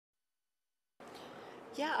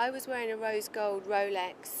Yeah, I was wearing a rose gold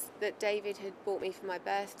Rolex that David had bought me for my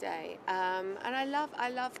birthday, and I love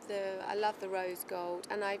the rose gold,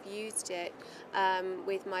 and I've used it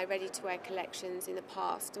with my ready-to-wear collections in the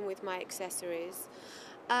past and with my accessories.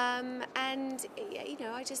 And you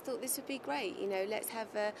know, I just thought this would be great. You know, let's have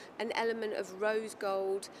an element of rose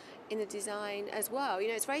gold in the design as well. You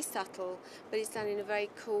know, it's very subtle, but it's done in a very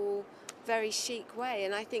cool, very chic way.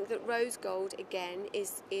 And I think that rose gold again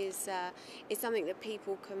is something that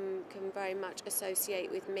people can very much associate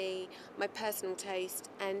with me, my personal taste,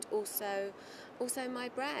 and also my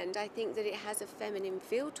brand. I think that it has a feminine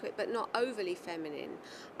feel to it, but not overly feminine.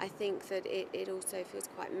 I think that it also feels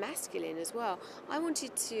quite masculine as well. I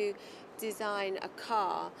wanted to design a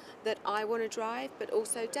car that I want to drive, but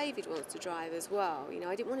also David wants to drive as well. You know,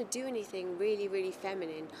 I didn't want to do anything really, really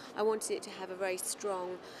feminine. I wanted it to have a very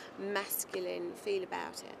strong masculine feel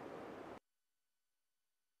about it.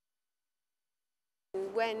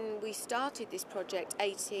 When we started this project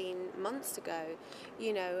 18 months ago,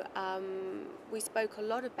 you know, we spoke a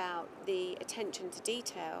lot about the attention to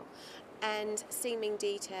detail, and seeming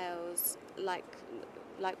details like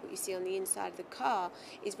what you see on the inside of the car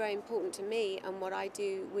is very important to me and what I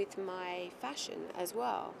do with my fashion as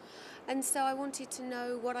well. And so I wanted to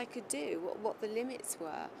know what I could do, what the limits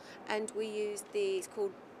were, and we used it's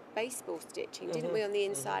called baseball stitching, didn't we, on the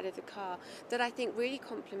inside of the car, that I think really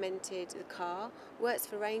complemented the car, works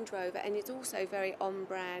for Range Rover, and it's also very on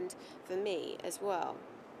brand for me as well.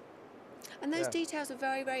 And those details are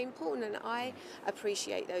very, very important, and I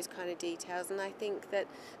appreciate those kind of details, and I think that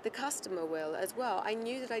the customer will as well. I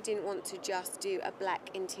knew that I didn't want to just do a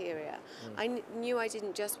black interior. I knew I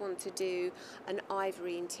didn't just want to do an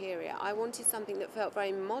ivory interior. I wanted something that felt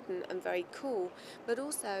very modern and very cool, but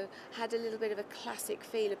also had a little bit of a classic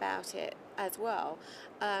feel about it as well.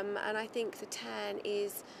 And I think the tan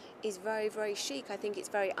is very, very chic. I think it's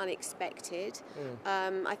very unexpected.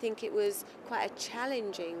 I think it was quite a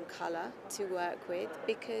challenging colour to work with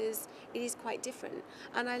because it is quite different,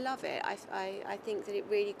 and I love it. I think that it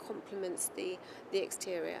really complements the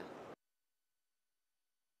exterior.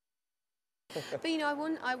 But you know,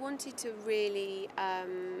 I wanted to really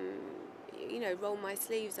you know, roll my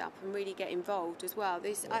sleeves up and really get involved as well.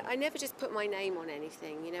 I never just put my name on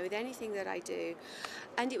anything, you know, with anything that I do.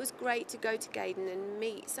 And it was great to go to Gaydon and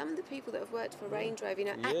meet some of the people that have worked for Range Rover, you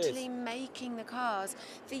know, actually making the cars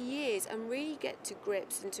for years, and really get to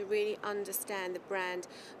grips and to really understand the brand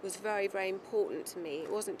was very, very important to me.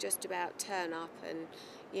 It wasn't just about turn up and,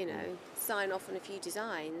 you know, sign off on a few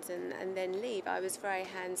designs and then leave. I was very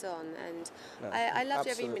hands-on, and I loved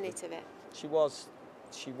every minute of it. She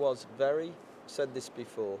was very, said this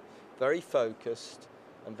before, very focused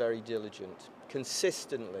and very diligent,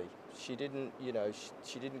 consistently. She didn't, you know,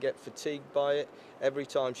 she didn't get fatigued by it. Every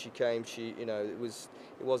time she came, you know, it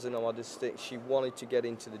wasn't a modest thing. She wanted to get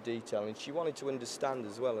into the detail, and she wanted to understand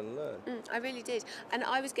as well and learn. I really did, and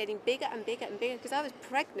I was getting bigger and bigger and bigger because I was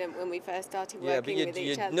pregnant when we first started working with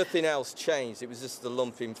each other. Nothing else changed. It was just the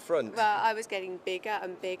lump in front. Well, I was getting bigger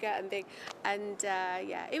and bigger and big, and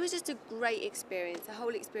yeah, it was just a great experience. The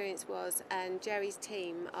whole experience was, and Jerry's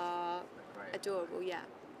team are adorable. Yeah.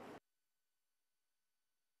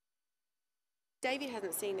 David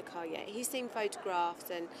hasn't seen the car yet. He's seen photographs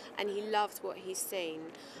and he loves what he's seen.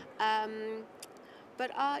 But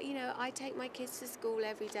you know, I take my kids to school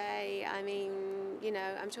every day. I mean, you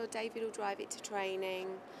know, I'm sure David will drive it to training.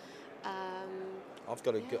 I've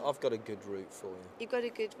got a good route for you. You've got a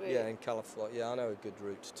good route. Yeah, in California. Yeah, I know a good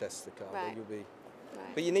route to test the car. Right. But you'll be.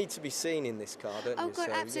 Right. But you need to be seen in this car, don't you? Oh God,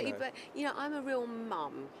 so, absolutely. You know. But you know, I'm a real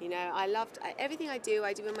mum. You know, I loved everything I do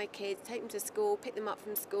with my kids. Take them to school, pick them up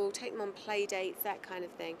from school, take them on play dates, that kind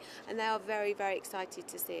of thing. And they are very, very excited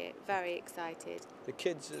to see it. Very excited. The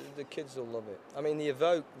kids will love it. I mean, the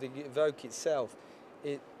Evoque itself,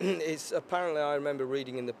 it's apparently, I remember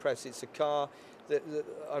reading in the press, it's a car that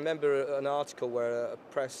I remember an article where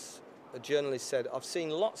a journalist said, I've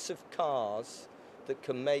seen lots of cars that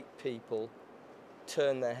can make people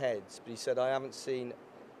turn their heads, but he said, I haven't seen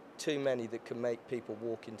too many that can make people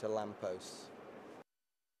walk into lampposts.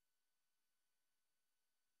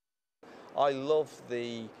 I love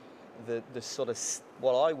the sort of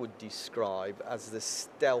what I would describe as the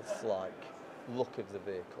stealth-like look of the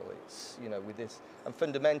vehicle. It's, you know, with this, and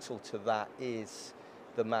fundamental to that is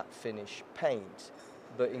the matte finish paint,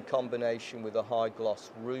 but in combination with a high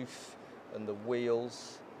gloss roof and the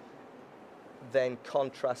wheels, then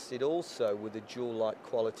contrasted also with the jewel-like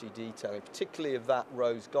quality detailing, particularly of that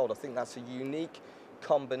rose gold. I think that's a unique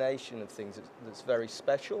combination of things that's very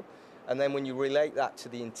special, And then when you relate that to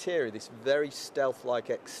the interior, this very stealth-like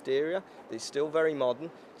exterior, it's still very modern.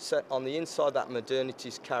 So on the inside, that modernity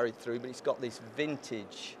is carried through, but it's got this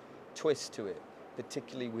vintage twist to it,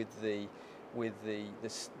 particularly with the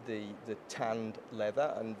tanned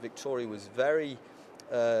leather. And Victoria was very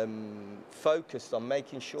focused on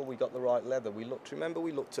making sure we got the right leather. We looked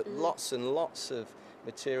at lots and lots of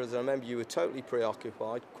materials. I remember you were totally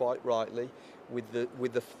preoccupied, quite rightly, with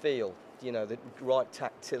the feel, you know, the right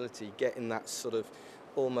tactility, getting that sort of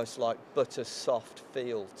almost like butter soft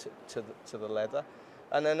feel to the leather.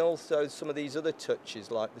 And then also some of these other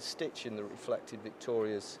touches like the stitching that reflected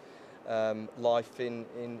Victoria's life in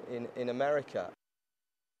America.